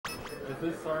Is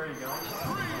this already going?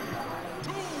 3,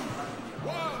 2,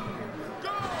 1,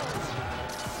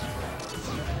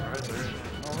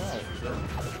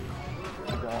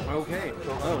 go! Okay.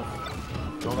 Oh.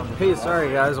 Hey,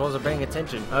 sorry guys, I wasn't paying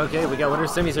attention. Okay, we got winner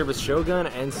semis here with Shogun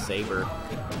and Saber.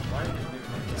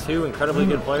 Two incredibly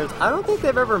good players. I don't think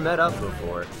they've ever met up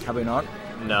before. Have they not?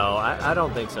 No, I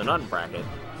don't think so. Not in bracket.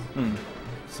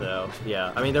 So,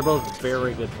 yeah. I mean, they're both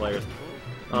very good players.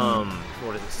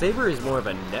 What is it? Saber is more of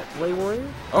a net play warrior.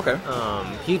 Okay.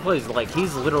 He plays, like,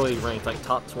 he's literally ranked, like,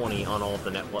 top 20 on all of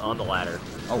the on the ladder.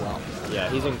 Oh, wow. Yeah,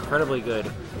 he's incredibly good.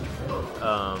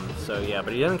 So, yeah,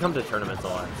 but he doesn't come to tournaments a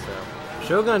lot, so...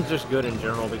 Shogun's just good in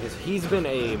general because he's been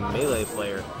a melee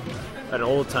player, an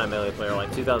old-time melee player,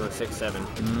 like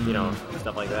 2006-7, you know,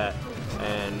 stuff like that.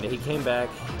 And he came back,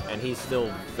 and he's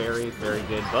still very, very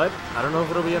good. But I don't know if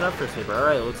it'll be enough for Saber. All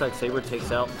right, it looks like Saber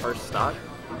takes out first stock.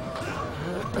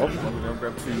 Oh, we're going to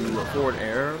grab to forward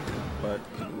air, but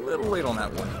a little late on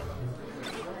that one.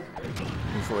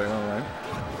 Neutral air, all right.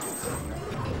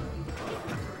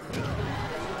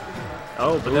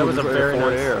 Oh, but that was a very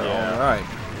nice air. Yeah. All right.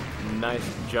 Nice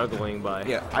juggling by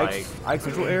Ike's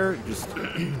neutral air, just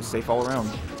safe all around.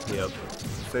 Yep.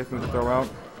 Safe thing to throw out.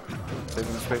 Safe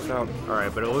thing to space out.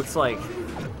 Alright, but it looks like,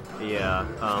 yeah,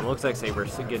 looks like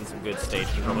Saber's getting some good stage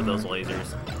control with those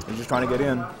lasers. He's just trying to get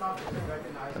in.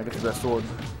 Trying to get to that sword.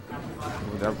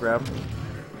 With that grab.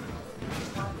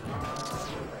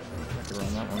 Get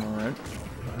around that one, alright.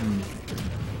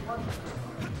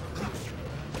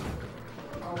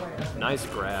 Nice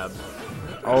grab.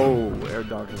 Oh, air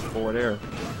dodge is forward air.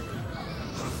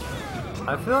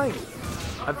 I feel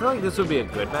like this would be a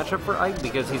good matchup for Ike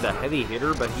because he's a heavy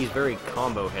hitter, but he's very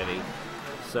combo heavy.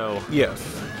 So yes,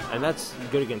 and that's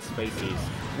good against spacies.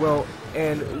 Well,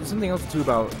 and something else too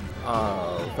about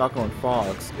Falco and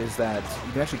Fox is that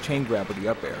you can actually chain grab with the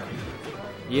up air.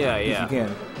 Yeah, yeah. You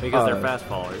can because they're fast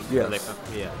fallers. Yes. So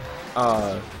yeah.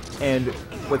 And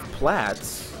with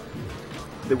plats,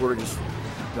 they were just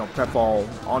prep fall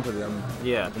onto them.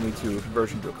 Yeah. You need to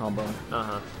conversion to a combo.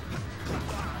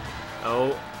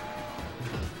 Oh.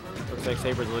 Looks like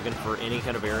Saber's looking for any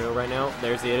kind of aerial right now.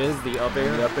 It is, the up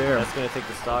air. The up air. That's going to take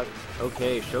the stock.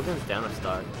 Okay, Shogun's down a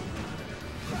stock.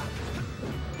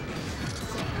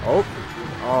 Oh.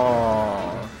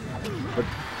 Oh. But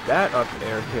that up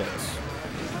air hits.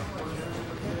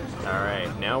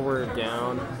 Alright, now we're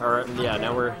down. Or, yeah,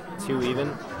 now we're 2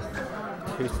 even.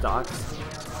 2 stocks.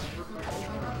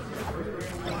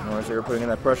 Notice they were putting in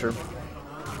that pressure.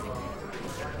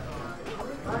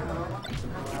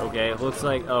 Okay, looks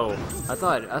like I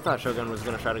thought Shogun was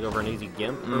gonna try to go for an easy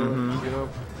gimp.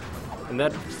 And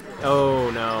that oh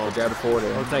no. The jab forward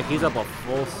air. Looks like he's up a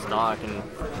full stock and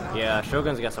yeah,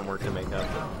 Shogun's got some work to make up.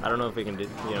 I don't know if he can do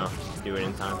it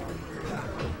in time.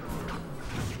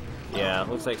 Yeah,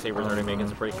 looks like Saber's already making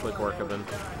some pretty quick work of him.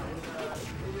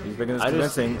 He's making this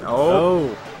convincing.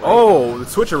 The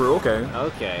switcheroo, okay.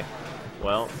 Okay.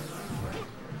 Well.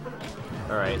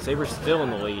 Alright, Saber's still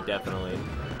in the lead, definitely.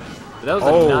 But that was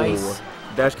a nice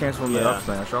dash cancel from the up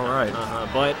smash, alright.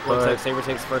 But looks like Saber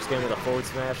takes the first game with a forward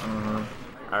smash.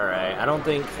 Alright, I don't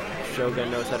think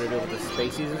Shogun knows how to do it with the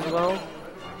spacies as well.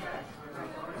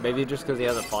 Maybe just because he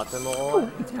hasn't fought them all.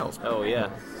 Oh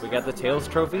yeah, we got the Tails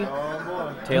trophy.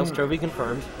 Tails trophy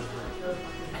confirmed.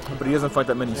 But he doesn't fight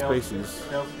that many spacies.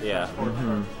 Yeah.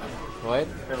 What?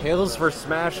 Tails for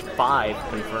Smash 5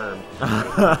 confirmed.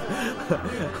 I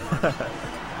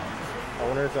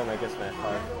wonder if they'll make a Smash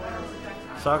 5.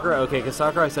 Sakura, okay, because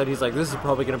Sakurai said he's like, this is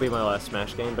probably going to be my last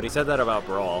Smash game, but he said that about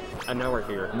Brawl, and now we're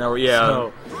here. No, yeah.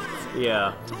 So,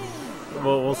 yeah.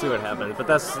 We'll see what happens, but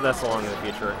that's long in the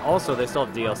future. Also, they still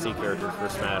have DLC characters for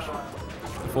Smash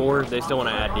 4. They still want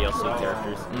to add DLC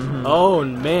characters. Oh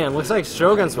man, looks like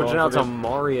Shogun's switching out to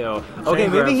Mario. Okay,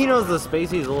 maybe he knows the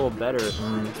spacies a little better,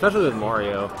 especially with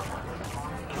Mario.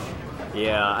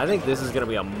 Yeah, I think this is going to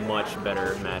be a much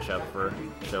better matchup for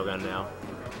Shogun now.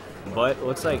 But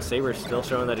looks like Saber's still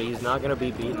showing that he's not going to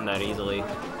be beaten that easily.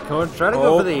 Try to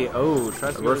go for the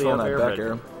tries to go for the up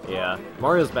air. Yeah,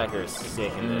 Mario's back air is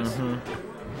sick in this.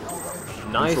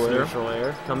 Nice neutral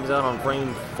air. Comes out on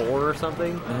frame 4 or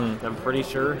something. I'm pretty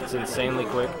sure it's insanely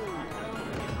quick.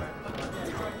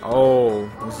 Oh,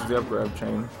 this is the up grab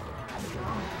chain.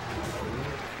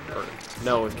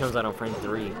 No, it comes out on frame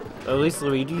 3. At least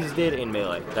Luigi's did in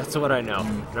Melee. That's what I know.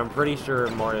 And I'm pretty sure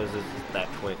Mario's is that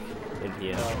quick in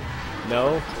PS.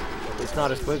 No, it's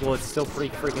not as quick. Well, it's still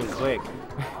pretty freaking quick.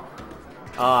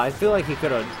 I feel like he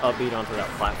could have upbeat onto that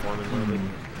platform in movie.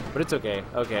 But it's okay.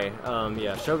 Okay,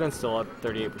 yeah, Shogun's still up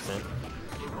 38%.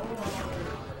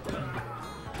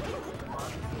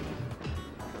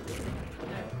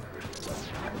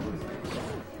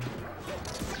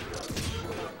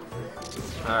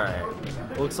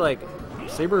 Alright. Looks like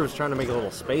Saber was trying to make a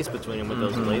little space between him with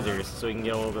those lasers so he can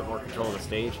get a little bit more control of the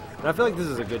stage. And I feel like this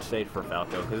is a good stage for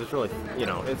Falco because it's really, you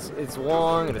know, it's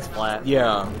long and it's flat.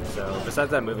 Yeah. So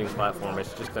besides that moving platform,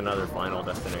 it's just another final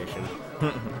destination.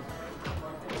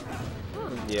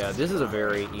 Yeah, this is a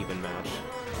very even match.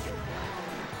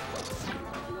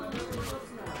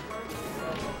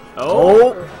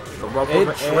 Oh!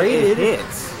 It traded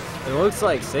hits. It looks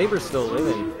like Saber's still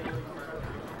living.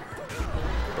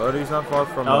 But he's not far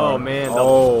from... Oh, man.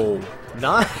 Oh.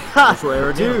 Not... Neutral air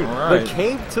again? Dude, Alright. the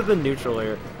cape to the neutral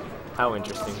air. How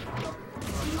interesting.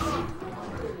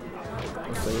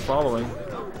 So you're following.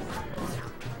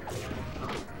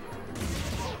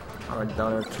 Alright,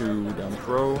 down air 2, down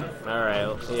throw.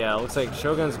 Alright, yeah, looks like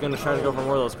Shogun's gonna try to go for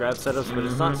more of those grab setups, but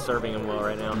it's not serving him well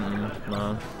right now.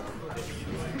 No.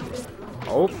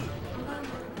 Oh.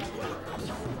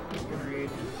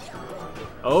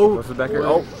 Oh! Goes to the back here.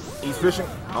 Oh, he's fishing.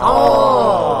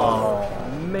 Oh!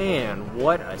 Man,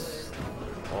 what an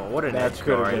That edge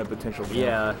could have guard. been a potential kill.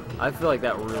 Yeah, I feel like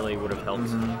that really would have helped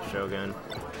Shogun.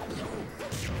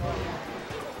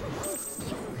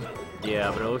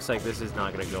 Yeah, but it looks like this is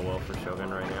not going to go well for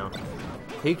Shogun right now.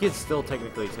 He could still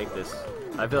technically take this.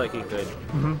 I feel like he could,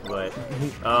 but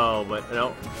but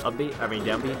no, up B. I mean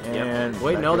down B. And Yep.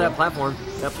 Wait, no, that platform,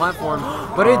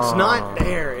 but it's not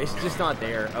there. It's just not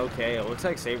there. Okay, it looks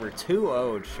like Saber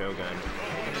 2-0'd Shogun.